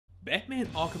Batman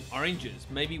Arkham Origins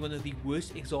may be one of the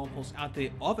worst examples out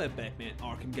there of a Batman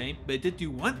Arkham game, but it did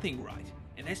do one thing right,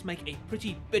 and that's make a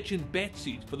pretty bitchin'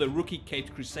 batsuit for the rookie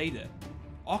Caped Crusader.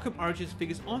 Arkham Origins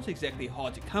figures aren't exactly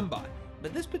hard to come by,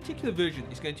 but this particular version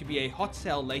is going to be a hot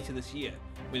sale later this year,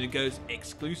 when it goes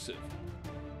exclusive.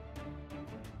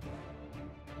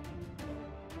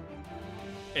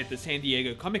 At the San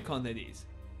Diego Comic Con, that is.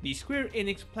 The Square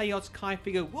Enix Playouts Kai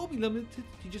figure will be limited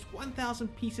to just 1,000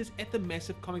 pieces at the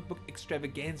massive comic book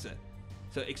extravaganza,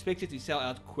 so expect it to sell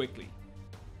out quickly.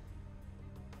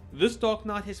 This Dark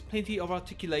Knight has plenty of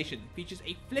articulation, features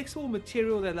a flexible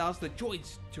material that allows the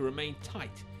joints to remain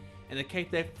tight, and a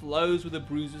cape that flows with the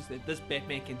bruises that this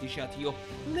Batman can dish out to your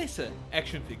lesser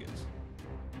action figures.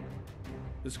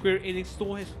 The Square Enix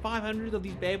store has 500 of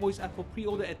these bad boys up for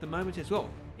pre-order at the moment as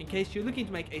well, in case you're looking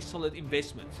to make a solid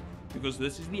investment, because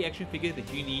this is the action figure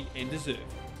that you need and deserve.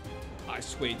 I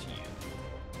swear to you.